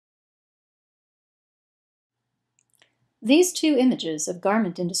These two images of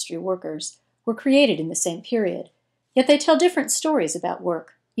garment industry workers were created in the same period, yet they tell different stories about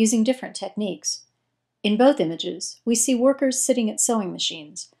work, using different techniques. In both images, we see workers sitting at sewing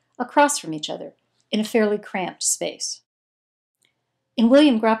machines, across from each other, in a fairly cramped space. In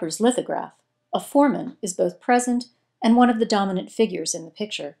William Gropper's lithograph, a foreman is both present and one of the dominant figures in the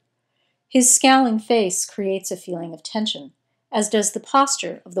picture. His scowling face creates a feeling of tension, as does the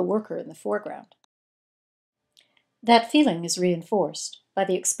posture of the worker in the foreground. That feeling is reinforced by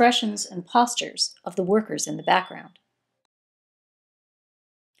the expressions and postures of the workers in the background.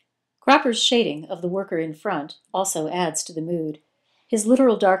 Gropper's shading of the worker in front also adds to the mood. His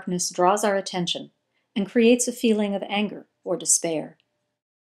literal darkness draws our attention and creates a feeling of anger or despair.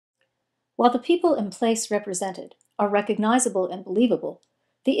 While the people and place represented are recognizable and believable,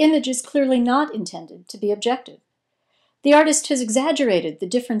 the image is clearly not intended to be objective. The artist has exaggerated the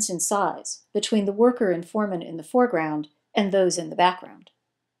difference in size between the worker and foreman in the foreground and those in the background.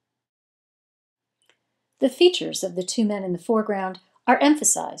 The features of the two men in the foreground are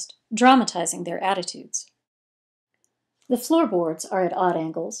emphasized, dramatizing their attitudes. The floorboards are at odd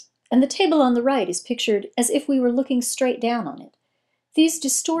angles, and the table on the right is pictured as if we were looking straight down on it. These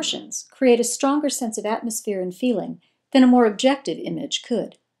distortions create a stronger sense of atmosphere and feeling than a more objective image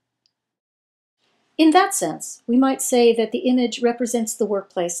could. In that sense, we might say that the image represents the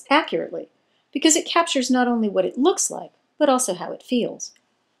workplace accurately, because it captures not only what it looks like, but also how it feels.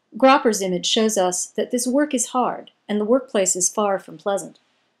 Gropper's image shows us that this work is hard and the workplace is far from pleasant.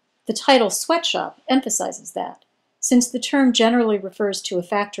 The title sweatshop emphasizes that, since the term generally refers to a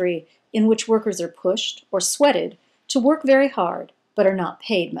factory in which workers are pushed or sweated to work very hard but are not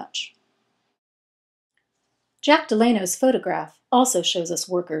paid much. Jack Delano's photograph also shows us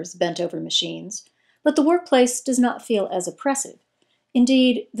workers bent over machines, but the workplace does not feel as oppressive.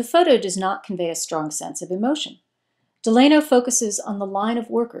 Indeed, the photo does not convey a strong sense of emotion. Delano focuses on the line of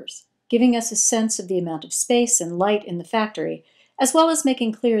workers, giving us a sense of the amount of space and light in the factory, as well as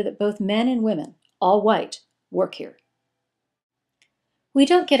making clear that both men and women, all white, work here. We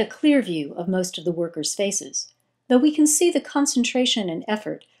don't get a clear view of most of the workers' faces, though we can see the concentration and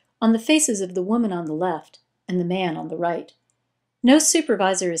effort on the faces of the woman on the left and the man on the right. No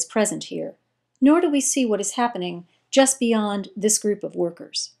supervisor is present here, nor do we see what is happening just beyond this group of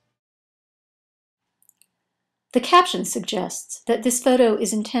workers. The caption suggests that this photo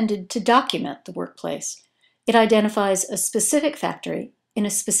is intended to document the workplace. It identifies a specific factory in a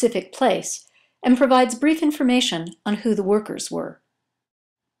specific place and provides brief information on who the workers were.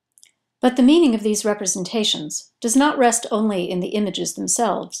 But the meaning of these representations does not rest only in the images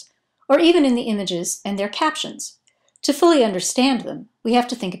themselves, or even in the images and their captions. To fully understand them, we have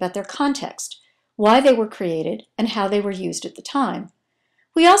to think about their context, why they were created, and how they were used at the time.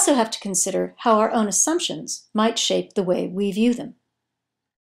 We also have to consider how our own assumptions might shape the way we view them.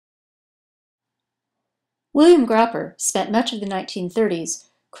 William Gropper spent much of the 1930s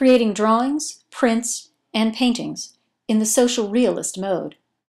creating drawings, prints, and paintings in the social realist mode.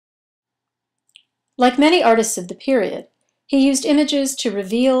 Like many artists of the period, he used images to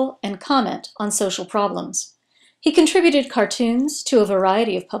reveal and comment on social problems. He contributed cartoons to a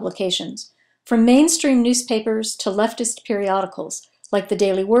variety of publications, from mainstream newspapers to leftist periodicals like The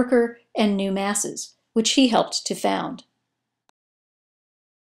Daily Worker and New Masses, which he helped to found.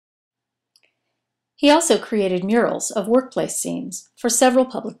 He also created murals of workplace scenes for several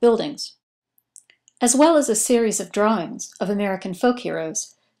public buildings, as well as a series of drawings of American folk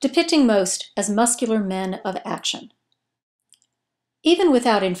heroes, depicting most as muscular men of action. Even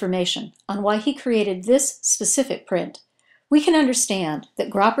without information on why he created this specific print, we can understand that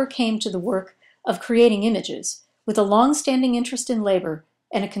Gropper came to the work of creating images with a long-standing interest in labor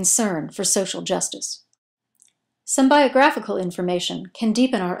and a concern for social justice. Some biographical information can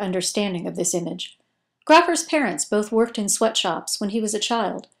deepen our understanding of this image. Gropper's parents both worked in sweatshops when he was a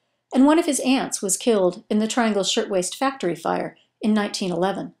child, and one of his aunts was killed in the Triangle Shirtwaist Factory fire in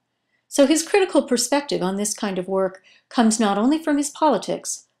 1911. So his critical perspective on this kind of work comes not only from his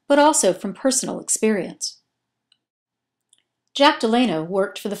politics, but also from personal experience. Jack Delano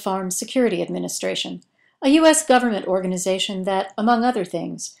worked for the Farm Security Administration, a U.S. government organization that, among other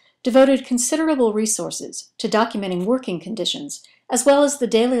things, devoted considerable resources to documenting working conditions, as well as the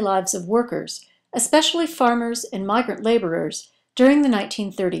daily lives of workers, especially farmers and migrant laborers, during the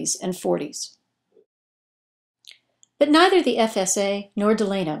 1930s and 40s. But neither the FSA nor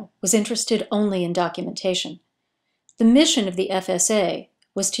Delano was interested only in documentation. The mission of the FSA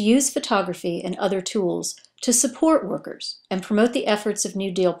was to use photography and other tools to support workers and promote the efforts of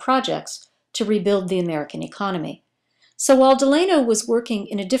New Deal projects to rebuild the American economy. So while Delano was working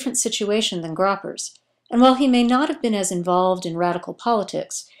in a different situation than Gropper's, and while he may not have been as involved in radical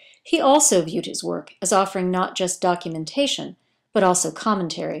politics, he also viewed his work as offering not just documentation, but also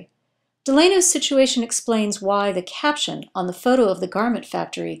commentary. Delano's situation explains why the caption on the photo of the garment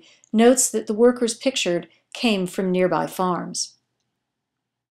factory notes that the workers pictured came from nearby farms.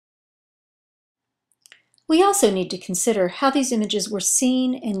 We also need to consider how these images were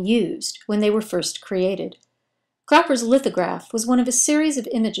seen and used when they were first created. Gropper's lithograph was one of a series of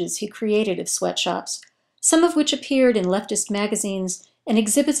images he created of sweatshops, some of which appeared in leftist magazines and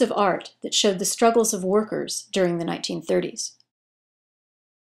exhibits of art that showed the struggles of workers during the 1930s.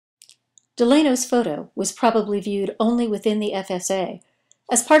 Delano's photo was probably viewed only within the FSA,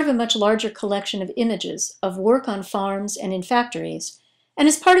 as part of a much larger collection of images of work on farms and in factories, and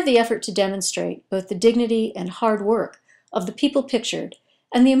as part of the effort to demonstrate both the dignity and hard work of the people pictured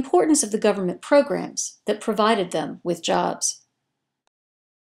and the importance of the government programs that provided them with jobs.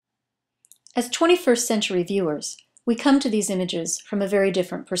 As 21st century viewers, we come to these images from a very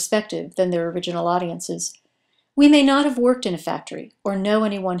different perspective than their original audiences. We may not have worked in a factory or know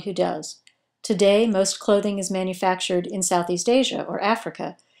anyone who does. Today, most clothing is manufactured in Southeast Asia or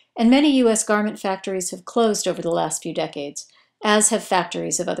Africa, and many U.S. garment factories have closed over the last few decades, as have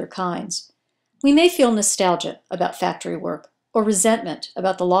factories of other kinds. We may feel nostalgia about factory work, or resentment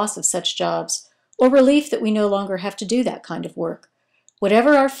about the loss of such jobs, or relief that we no longer have to do that kind of work.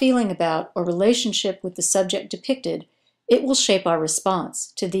 Whatever our feeling about or relationship with the subject depicted, it will shape our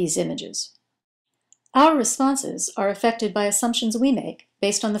response to these images. Our responses are affected by assumptions we make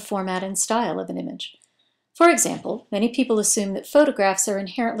based on the format and style of an image. For example, many people assume that photographs are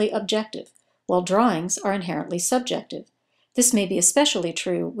inherently objective, while drawings are inherently subjective. This may be especially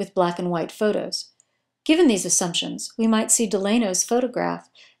true with black and white photos. Given these assumptions, we might see Delano's photograph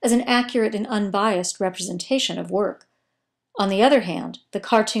as an accurate and unbiased representation of work. On the other hand, the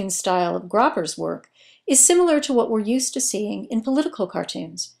cartoon style of Gropper's work is similar to what we're used to seeing in political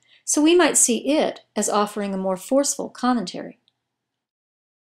cartoons, so we might see it as offering a more forceful commentary.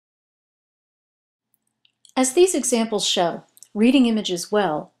 As these examples show, reading images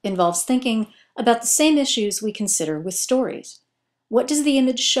well involves thinking about the same issues we consider with stories. What does the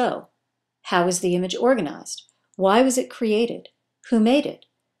image show? How is the image organized? Why was it created? Who made it?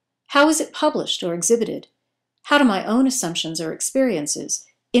 How is it published or exhibited? How do my own assumptions or experiences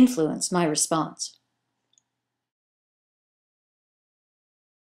influence my response?